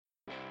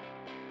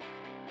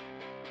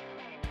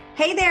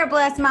Hey there,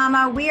 Blessed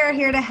Mama. We are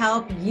here to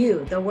help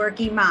you, the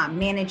working mom,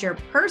 manage your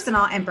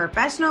personal and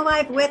professional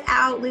life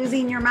without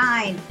losing your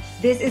mind.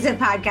 This is a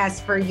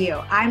podcast for you.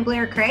 I'm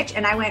Blair Critch,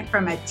 and I went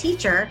from a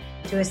teacher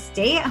to a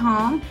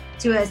stay-at-home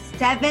to a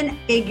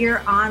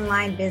 7-figure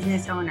online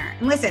business owner.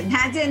 And listen,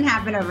 that didn't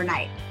happen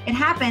overnight. It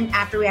happened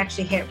after we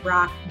actually hit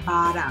rock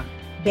bottom.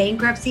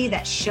 Bankruptcy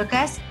that shook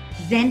us.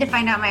 Then to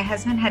find out my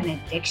husband had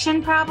an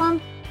addiction problem,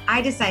 I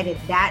decided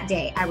that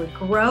day I would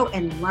grow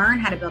and learn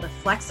how to build a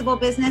flexible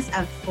business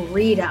of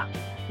freedom.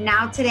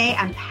 Now today,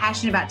 I'm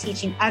passionate about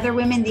teaching other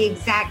women the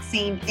exact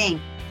same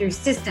thing through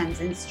systems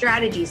and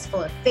strategies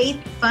full of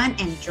faith, fun,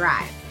 and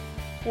drive.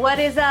 What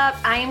is up?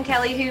 I am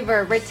Kelly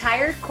Hoover,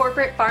 retired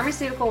corporate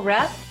pharmaceutical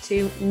rep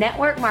to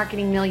network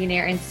marketing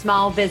millionaire and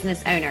small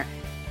business owner.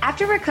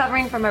 After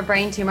recovering from a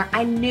brain tumor,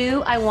 I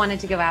knew I wanted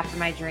to go after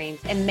my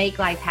dreams and make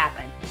life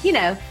happen.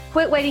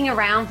 Quit waiting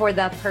around for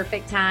the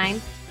perfect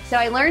time. So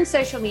I learned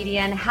social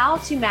media and how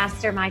to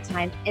master my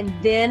time, and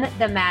then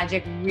the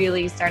magic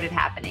really started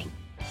happening.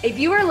 If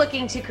you are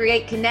looking to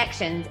create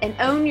connections and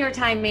own your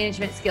time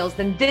management skills,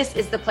 then this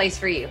is the place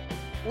for you.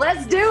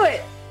 Let's do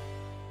it.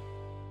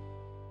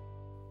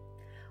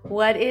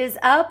 What is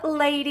up,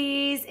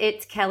 ladies?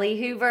 It's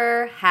Kelly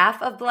Hoover, half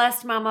of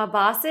Blessed Mama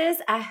Bosses.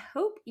 I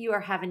hope you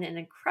are having an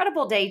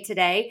incredible day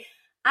today.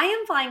 I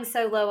am flying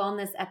solo on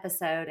this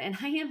episode, and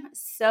I am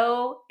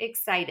so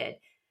excited.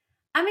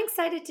 I'm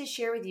excited to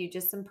share with you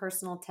just some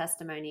personal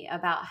testimony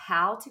about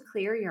how to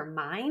clear your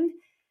mind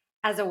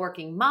as a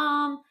working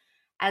mom,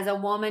 as a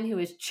woman who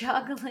is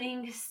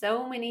juggling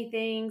so many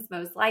things,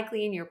 most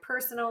likely in your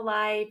personal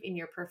life, in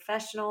your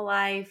professional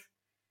life.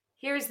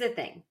 Here's the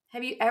thing.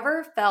 Have you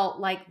ever felt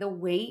like the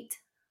weight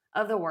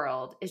of the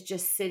world is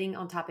just sitting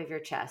on top of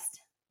your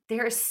chest?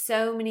 There are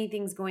so many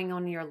things going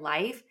on in your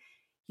life,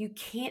 you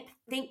can't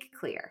think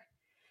clear.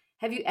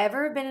 Have you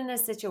ever been in a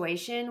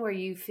situation where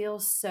you feel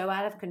so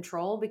out of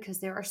control because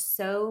there are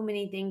so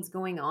many things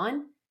going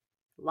on?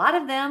 A lot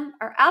of them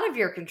are out of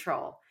your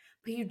control,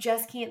 but you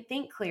just can't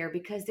think clear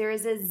because there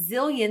is a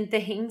zillion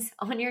things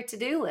on your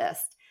to-do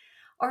list.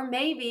 Or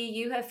maybe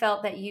you have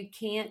felt that you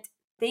can't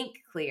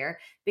think clear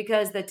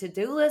because the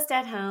to-do list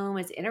at home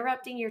is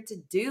interrupting your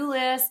to-do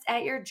list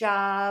at your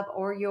job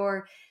or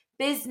your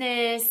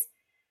business.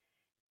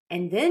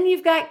 And then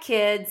you've got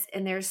kids,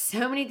 and there's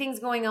so many things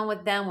going on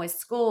with them with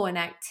school and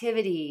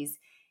activities.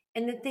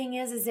 And the thing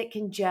is it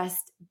can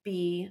just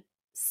be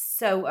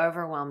so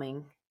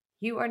overwhelming.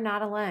 You are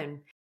not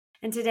alone.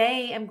 And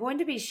today I'm going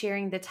to be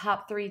sharing the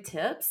top 3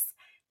 tips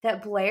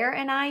that Blair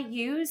and I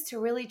use to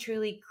really,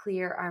 truly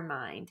clear our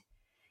mind.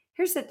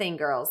 Here's the thing,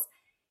 girls.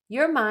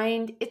 Your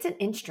mind, it's an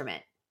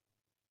instrument.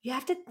 You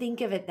have to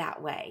think of it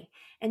that way.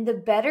 And the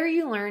better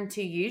you learn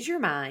to use your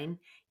mind,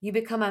 you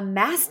become a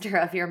master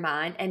of your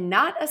mind and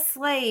not a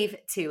slave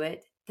to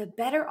it, the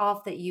better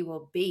off that you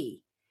will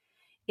be.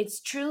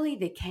 It's truly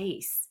the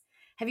case.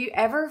 Have you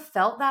ever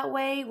felt that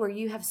way where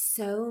you have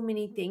so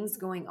many things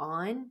going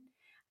on?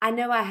 I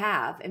know I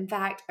have. In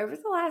fact, over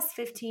the last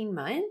 15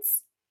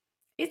 months,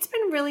 it's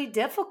been really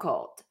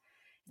difficult.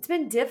 It's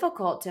been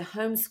difficult to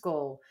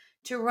homeschool,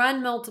 to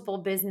run multiple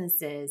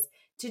businesses,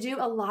 to do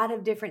a lot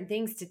of different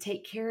things to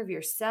take care of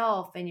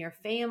yourself and your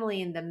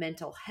family and the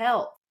mental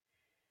health.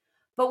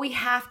 But we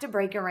have to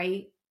break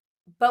away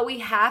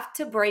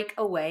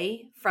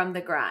from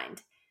the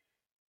grind.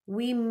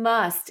 We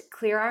must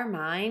clear our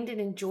mind and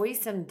enjoy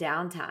some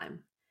downtime.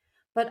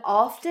 But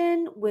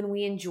often when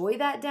we enjoy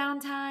that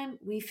downtime,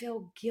 we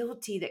feel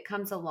guilty that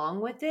comes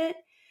along with it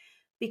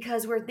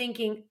because we're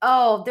thinking,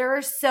 oh, there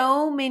are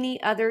so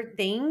many other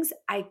things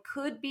I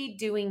could be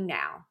doing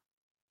now.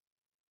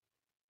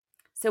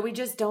 So we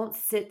just don't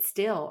sit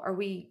still, or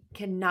we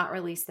cannot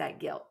release that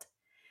guilt.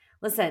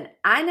 Listen,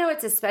 I know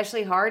it's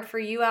especially hard for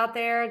you out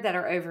there that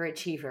are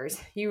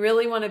overachievers. You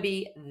really want to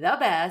be the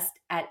best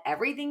at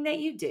everything that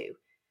you do.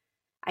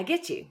 I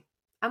get you.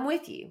 I'm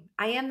with you.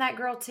 I am that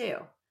girl too.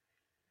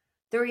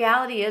 The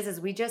reality is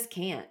we just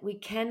can't. We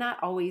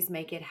cannot always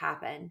make it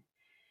happen.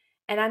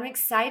 And I'm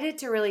excited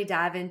to really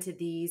dive into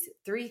these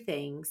 3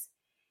 things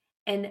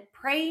and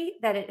pray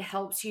that it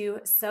helps you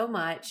so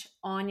much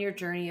on your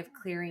journey of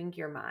clearing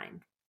your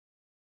mind.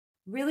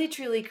 Really,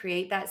 truly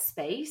create that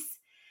space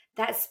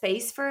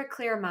for a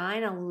clear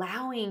mind,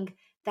 allowing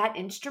that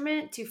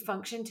instrument to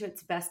function to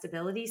its best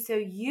ability so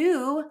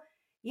you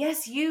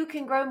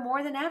can grow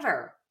more than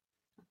ever.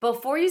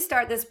 Before you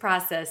start this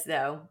process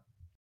though,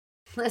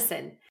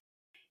 listen,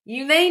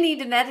 you may need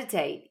to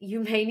meditate.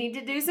 You may need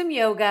to do some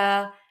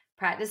yoga,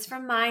 practice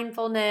from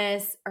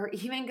mindfulness, or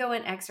even go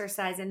and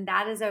exercise. And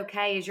that is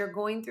okay as you're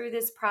going through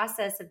this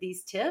process of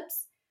these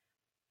tips.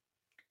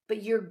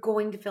 But you're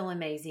going to feel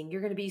amazing.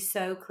 You're going to be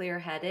so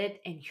clear-headed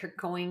and you're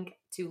going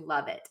to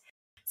love it.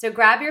 So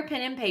grab your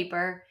pen and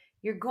paper.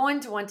 You're going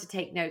to want to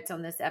take notes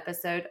on this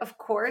episode. Of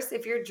course,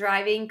 if you're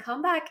driving,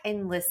 come back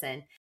and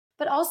listen.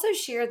 But also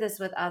share this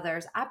with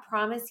others. I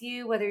promise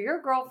you, whether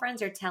your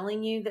girlfriends are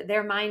telling you that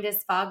their mind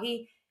is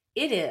foggy,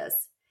 it is.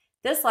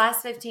 This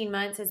last 15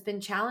 months has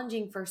been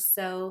challenging for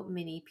so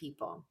many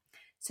people.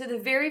 So the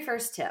very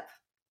first tip,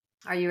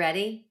 are you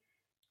ready?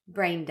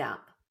 brain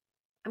dump.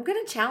 I'm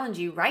going to challenge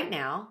you right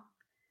now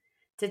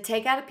to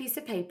take out a piece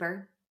of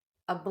paper,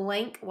 a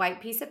blank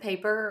white piece of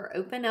paper, or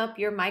open up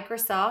your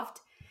Microsoft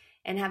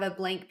and have a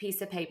blank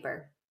piece of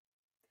paper.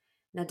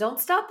 Now, don't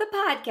stop the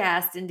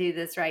podcast and do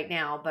this right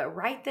now, but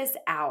write this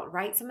out.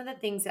 Write some of the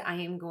things that I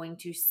am going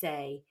to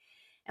say.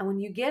 And when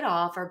you get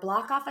off or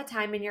block off a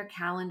time in your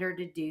calendar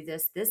to do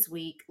this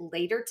week,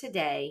 later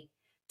today,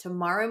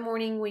 tomorrow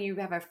morning when you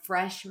have a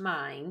fresh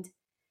mind,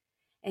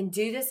 and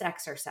do this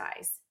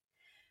exercise.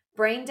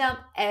 Brain dump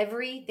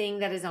everything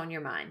that is on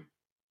your mind.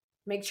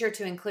 Make sure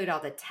to include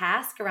all the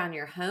tasks around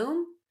your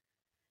home,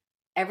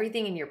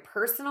 everything in your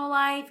personal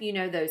life,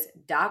 those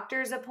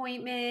doctor's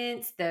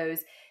appointments,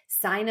 those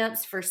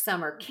signups for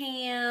summer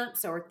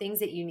camps or things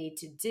that you need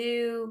to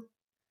do,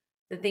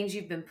 the things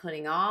you've been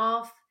putting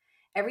off,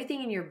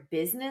 everything in your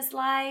business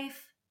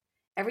life,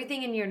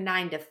 everything in your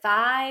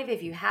 9-to-5,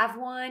 if you have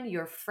one,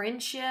 your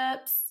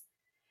friendships,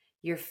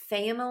 your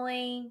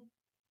family,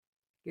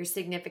 your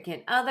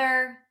significant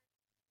other.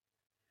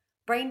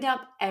 Brain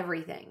dump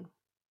everything.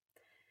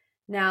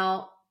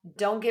 Now,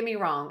 don't get me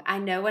wrong. I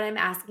know what I'm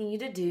asking you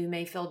to do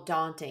may feel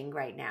daunting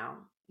right now.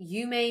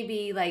 You may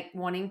be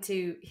wanting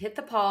to hit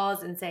the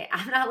pause and say,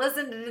 I'm not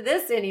listening to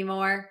this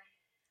anymore,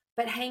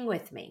 but hang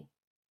with me.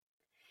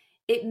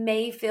 It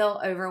may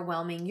feel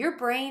overwhelming. Your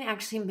brain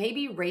actually may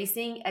be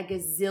racing a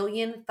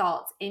gazillion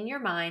thoughts in your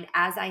mind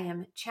as I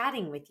am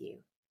chatting with you.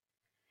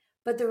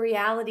 But the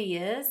reality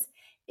is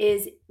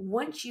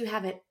once you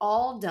have it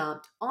all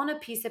dumped on a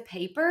piece of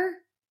paper,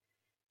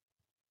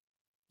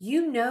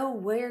 you know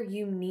where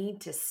you need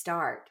to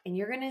start. And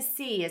you're going to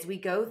see as we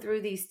go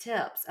through these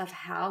tips of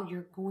how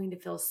you're going to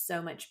feel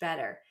so much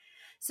better.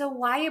 So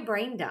why a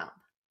brain dump?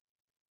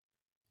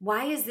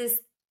 Why is this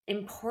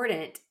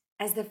important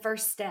as the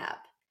first step?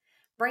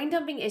 Brain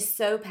dumping is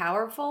so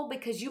powerful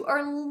because you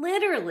are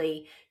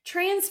literally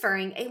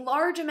transferring a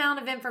large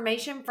amount of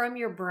information from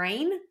your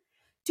brain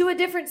to a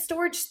different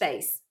storage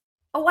space,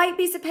 a white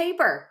piece of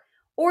paper,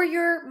 or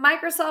your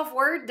Microsoft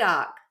Word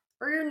doc,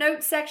 or your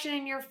notes section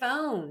in your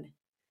phone.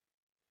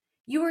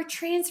 You are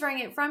transferring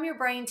it from your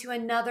brain to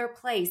another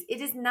place. It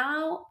is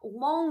no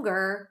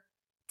longer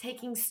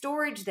taking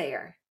storage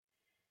there.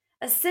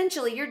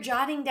 Essentially, you're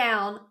jotting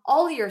down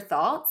all your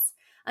thoughts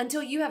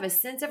until you have a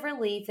sense of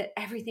relief that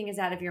everything is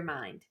out of your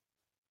mind.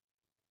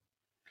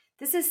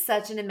 This is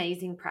such an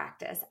amazing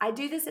practice. I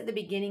do this at the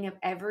beginning of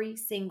every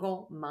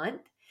single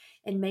month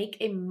and make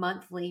a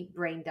monthly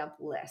brain dump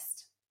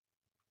list.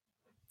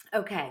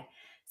 Okay,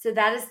 so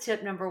that is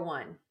tip number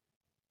 1.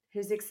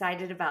 Who's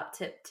excited about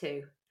tip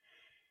 2?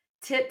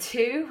 Tip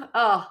 2,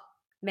 oh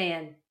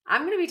man,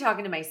 I'm going to be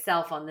talking to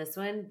myself on this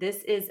one.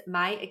 This is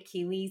my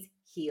Achilles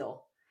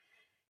heel.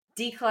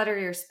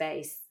 Declutter your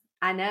space.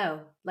 I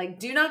know,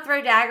 do not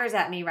throw daggers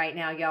at me right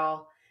now,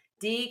 y'all.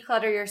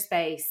 Declutter your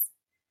space.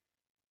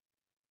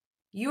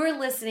 You are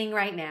listening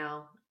right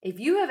now. If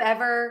you have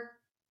ever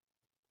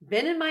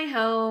been in my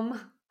home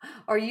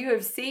or you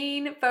have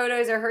seen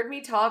photos or heard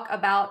me talk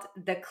about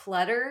the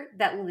clutter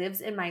that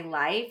lives in my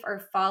life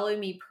or follow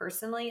me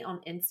personally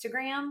on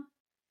Instagram,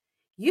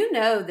 you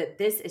know that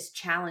this is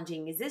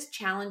challenging. Is this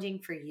challenging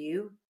for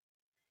you?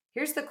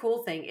 Here's the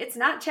cool thing. It's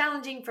not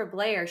challenging for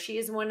Blair. She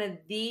is one of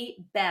the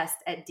best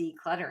at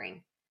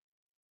decluttering.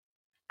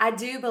 I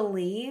do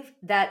believe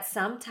that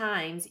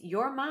sometimes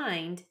your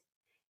mind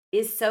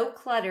is so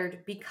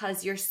cluttered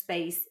because your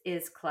space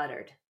is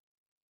cluttered.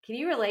 Can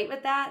you relate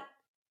with that?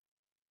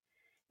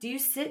 Do you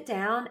sit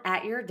down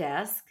at your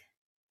desk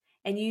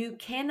and you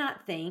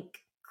cannot think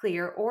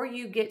clear or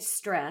you get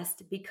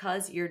stressed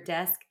because your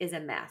desk is a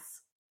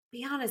mess?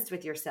 Be honest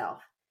with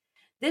yourself.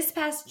 This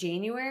past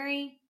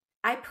January,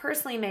 I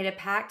personally made a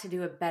pact to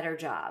do a better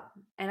job.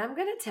 And I'm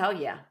going to tell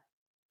you,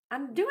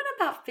 I'm doing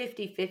about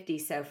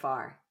 50-50 so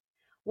far.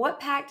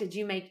 What pact did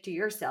you make to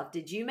yourself?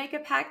 Did you make a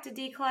pact to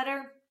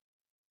declutter?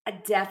 I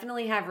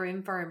definitely have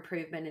room for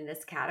improvement in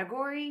this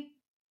category.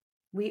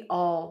 We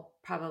all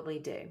probably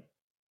do.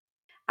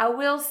 I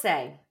will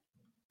say,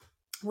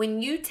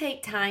 when you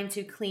take time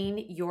to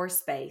clean your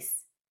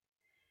space,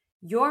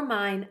 your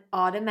mind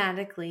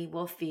automatically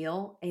will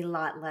feel a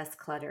lot less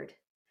cluttered.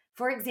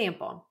 For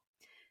example,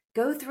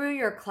 go through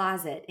your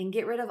closet and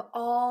get rid of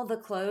all the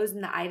clothes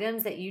and the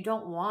items that you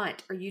don't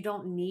want or you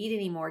don't need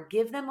anymore.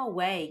 Give them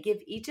away. Give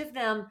each of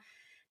them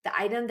the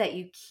item that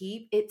you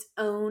keep its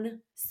own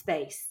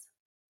space.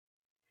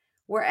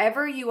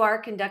 Wherever you are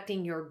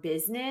conducting your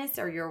business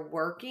or you're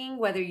working,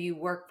 whether you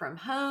work from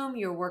home,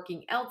 you're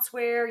working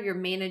elsewhere, you're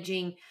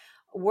managing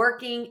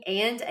working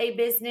and a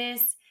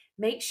business,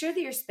 make sure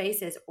that your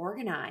space is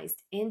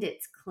organized and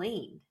it's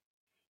clean.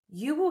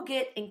 You will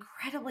get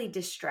incredibly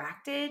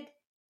distracted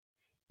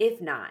if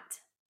not.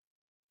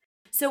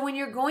 So when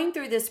you're going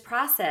through this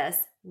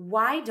process,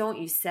 why don't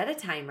you set a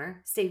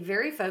timer, stay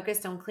very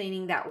focused on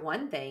cleaning that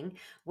one thing,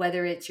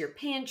 whether it's your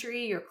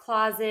pantry, your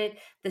closet,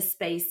 the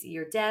space,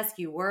 your desk,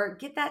 you work,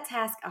 get that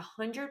task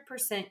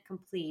 100%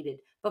 completed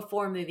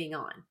before moving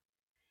on.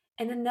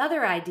 And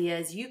another idea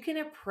is you can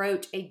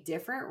approach a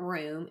different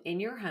room in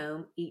your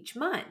home each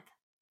month.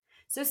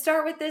 So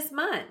start with this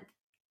month.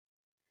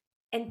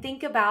 and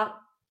think about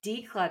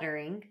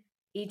decluttering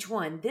each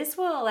one. This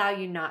will allow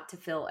you not to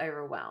feel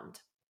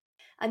overwhelmed.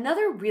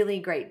 Another really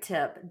great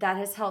tip that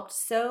has helped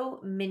so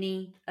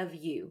many of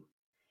you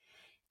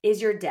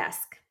is your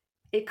desk.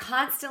 It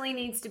constantly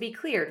needs to be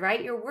cleared,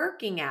 right? You're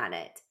working at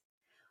it.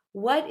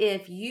 What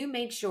if you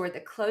made sure at the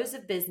close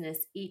of business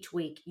each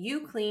week,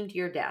 you cleaned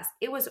your desk?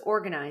 It was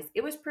organized.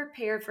 It was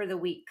prepared for the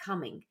week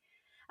coming.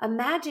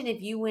 Imagine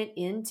if you went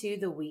into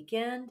the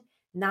weekend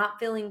not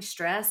feeling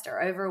stressed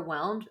or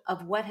overwhelmed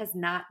of what has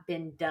not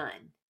been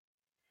done.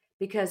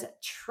 Because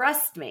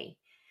trust me,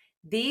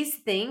 these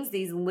things,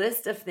 these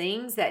lists of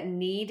things that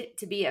need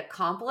to be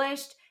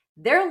accomplished,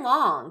 they're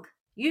long.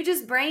 You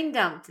just brain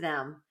dumped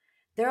them.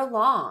 They're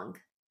long.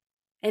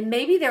 And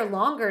maybe they're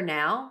longer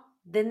now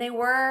than they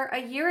were a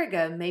year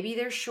ago. Maybe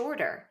they're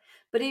shorter.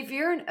 But if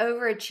you're an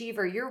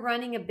overachiever, you're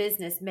running a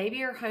business, maybe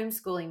you're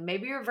homeschooling,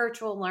 maybe you're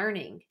virtual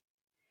learning,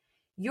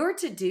 your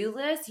to-do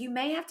list, you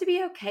may have to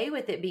be okay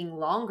with it being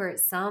longer at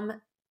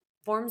some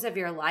forms of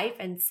your life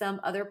and some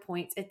other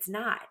points it's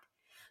not.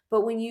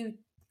 But when you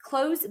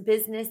close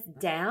business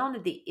down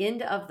at the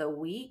end of the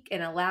week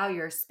and allow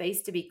your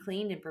space to be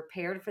cleaned and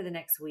prepared for the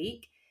next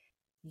week,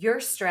 your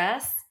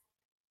stress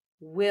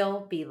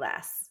will be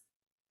less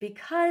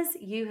because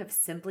you have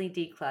simply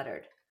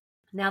decluttered.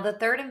 Now, the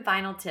third and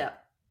final tip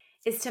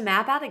is to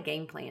map out a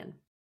game plan.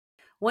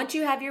 Once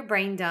you have your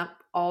brain dump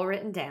all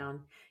written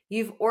down,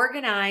 you've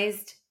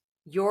organized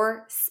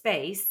your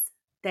space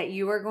that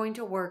you are going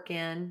to work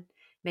in.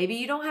 Maybe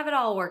you don't have it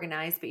all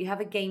organized, but you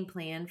have a game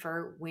plan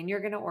for when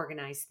you're going to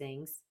organize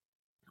things.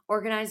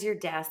 Organize your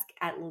desk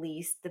at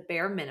least the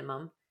bare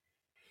minimum.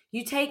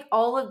 You take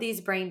all of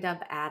these brain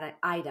dump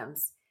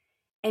items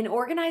and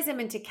organize them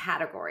into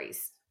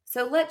categories.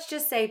 So let's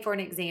just say, for an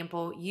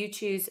example, you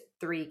choose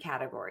 3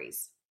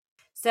 categories.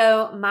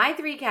 So my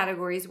 3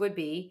 categories would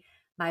be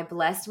my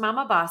Blessed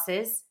Mama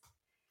Bosses,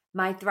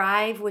 my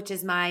Thrive, which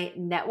is my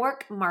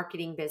network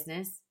marketing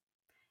business,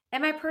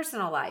 and my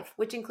personal life,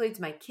 which includes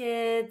my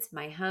kids,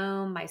 my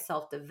home, my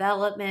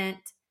self-development.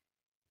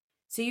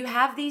 So you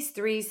have these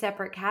 3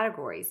 separate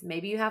categories.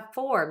 Maybe you have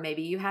 4,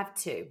 maybe you have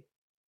 2.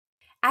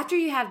 After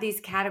you have these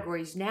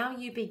categories, now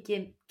you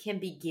can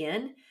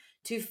begin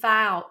to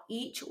file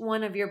each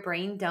one of your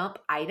brain dump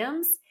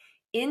items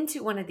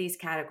into one of these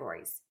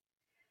categories.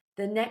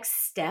 The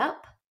next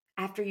step,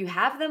 after you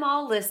have them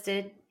all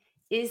listed,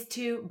 is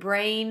to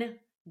brain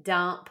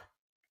dump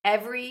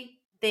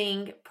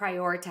everything,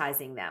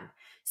 prioritizing them.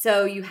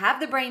 So you have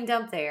the brain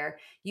dump there.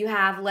 You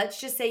have,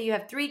 let's just say you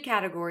have 3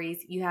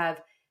 categories. You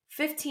have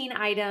 15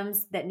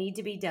 items that need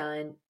to be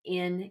done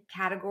in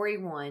category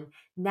 1.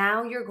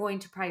 Now you're going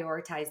to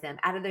prioritize them.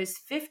 Out of those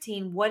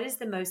 15, what is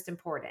the most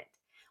important?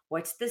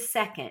 What's the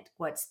second?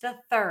 What's the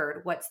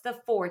third? What's the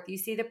fourth? You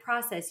see the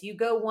process. You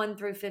go 1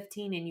 through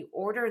 15 and you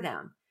order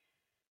them.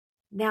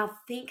 Now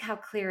think how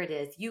clear it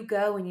is. You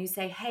go and you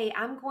say, hey,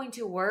 I'm going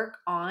to work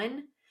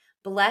on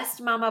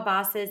Blessed Mama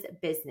Boss's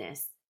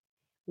business.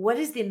 What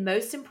is the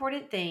most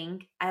important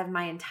thing out of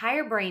my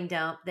entire brain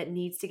dump that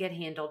needs to get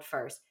handled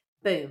first?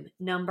 Boom,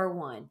 number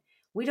 1.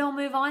 We don't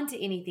move on to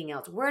anything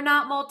else. We're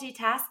not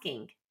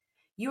multitasking.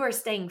 You are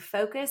staying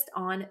focused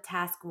on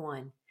task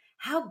 1.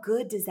 How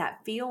good does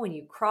that feel when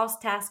you cross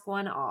task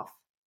 1 off?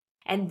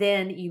 And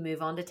then you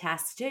move on to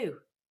task 2.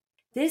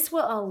 This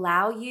will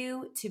allow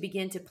you to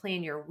begin to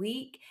plan your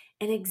week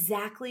and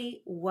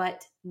exactly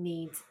what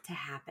needs to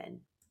happen.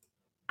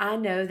 I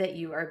know that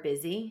you are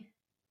busy,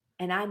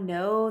 and I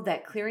know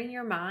that clearing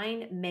your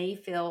mind may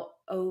feel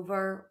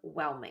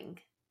overwhelming.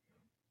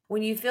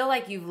 When you feel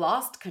like you've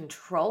lost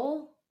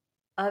control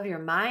of your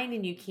mind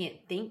and you can't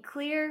think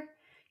clear,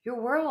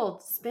 your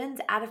world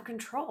spins out of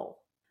control.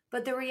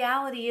 But the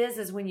reality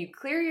is when you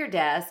clear your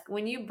desk,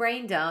 when you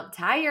brain dump,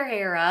 tie your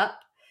hair up,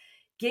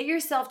 get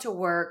yourself to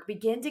work,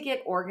 begin to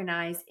get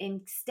organized, and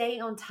stay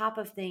on top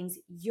of things,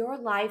 your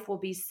life will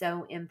be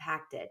so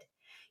impacted.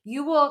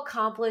 You will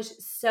accomplish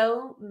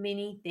so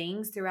many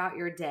things throughout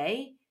your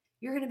day.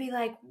 You're going to be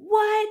like,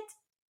 what?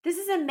 This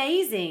is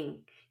amazing.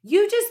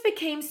 You just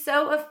became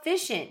so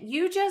efficient.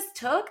 You just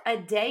took a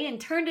day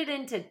and turned it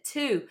into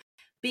 2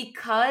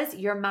 because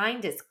your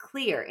mind is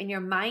clear and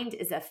your mind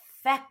is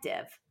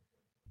effective.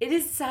 It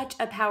is such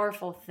a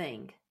powerful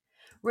thing.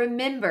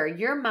 Remember,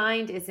 your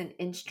mind is an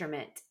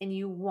instrument and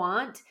you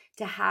want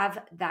to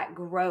have that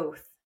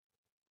growth.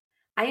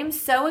 I am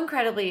so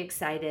incredibly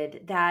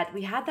excited that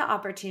we had the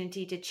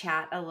opportunity to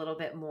chat a little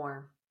bit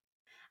more.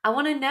 I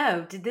want to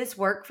know, did this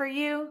work for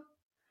you?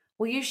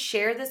 Will you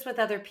share this with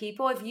other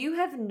people? If you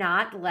have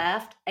not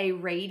left a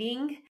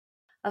rating,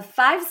 a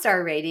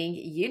 5-star rating,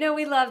 you know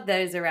we love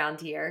those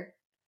around here,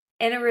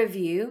 and a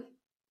review,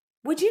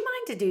 would you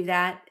mind to do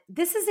that?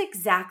 This is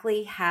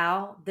exactly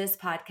how this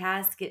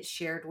podcast gets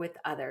shared with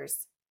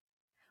others.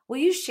 Will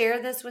you share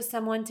this with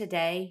someone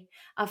today,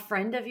 a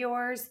friend of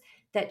yours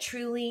that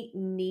truly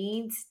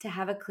needs to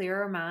have a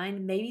clearer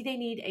mind? Maybe they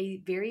need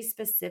a very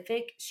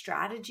specific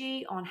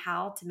strategy on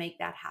how to make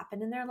that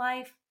happen in their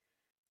life.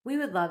 We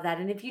would love that.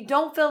 And if you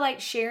don't feel like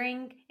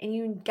sharing and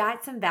you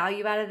got some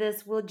value out of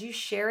this, would you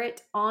share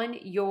it on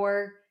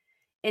your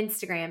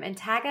Instagram and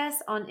tag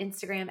us on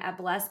Instagram at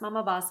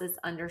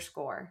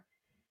blessedmamabosses_.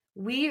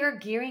 We are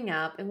gearing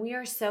up and we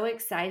are so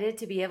excited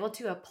to be able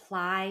to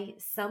apply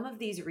some of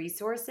these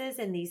resources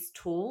and these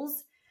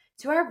tools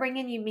to our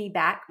Bringing Me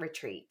Back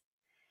retreat.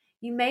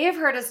 You may have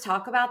heard us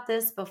talk about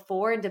this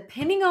before, and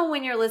depending on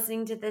when you're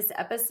listening to this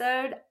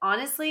episode,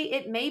 honestly,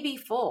 it may be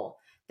full.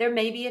 There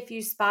may be a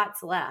few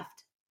spots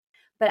left.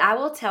 But I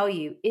will tell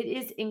you, it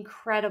is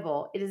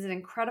incredible. It is an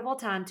incredible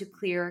time to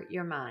clear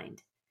your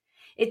mind.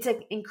 It's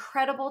an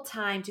incredible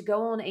time to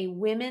go on a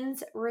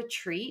women's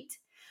retreat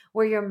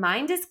where your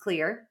mind is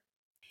clear.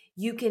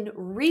 You can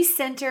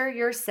recenter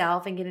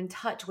yourself and get in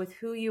touch with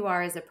who you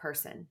are as a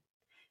person,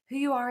 who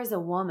you are as a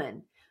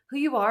woman, who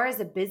you are as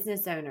a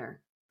business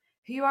owner,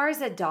 who you are as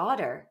a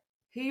daughter,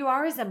 who you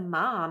are as a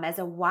mom, as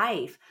a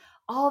wife,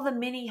 all the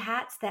many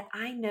hats that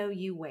I know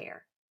you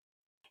wear.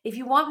 If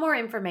you want more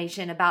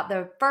information about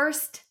the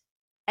first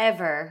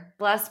ever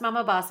Blessed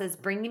Mama Bosses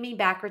Bringing Me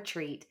Back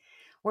retreat,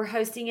 we're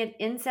hosting it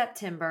in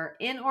September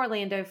in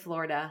Orlando,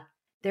 Florida.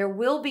 There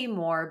will be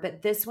more,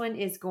 but this one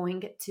is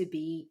going to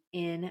be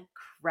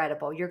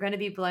incredible. You're going to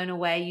be blown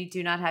away. You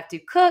do not have to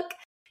cook.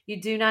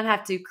 You do not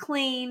have to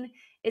clean.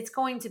 It's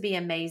going to be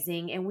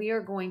amazing, and we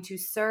are going to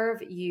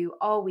serve you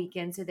all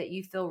weekend so that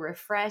you feel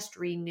refreshed,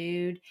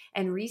 renewed,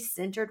 and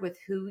recentered with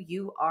who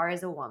you are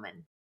as a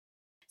woman.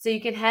 So you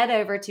can head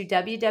over to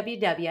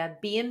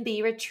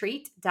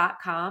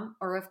www.bmbretreat.com,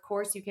 or of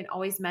course, you can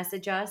always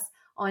message us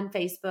on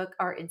Facebook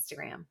or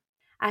Instagram.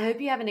 I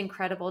hope you have an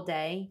incredible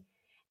day,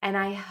 and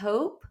I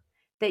hope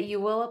that you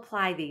will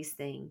apply these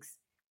things.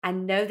 I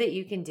know that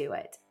you can do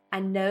it. I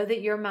know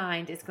that your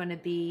mind is going to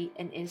be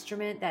an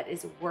instrument that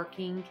is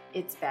working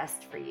its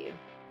best for you.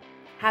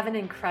 Have an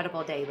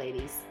incredible day,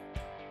 ladies.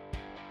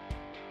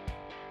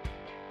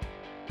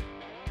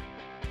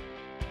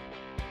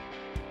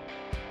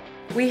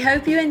 We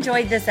hope you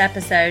enjoyed this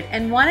episode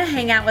and want to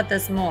hang out with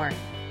us more.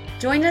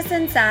 Join us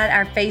inside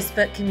our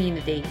Facebook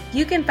community.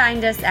 You can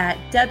find us at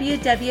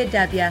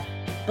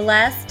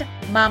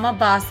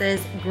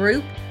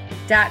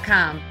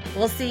www.blessedmamabossesgroup.com.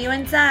 We'll see you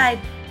inside.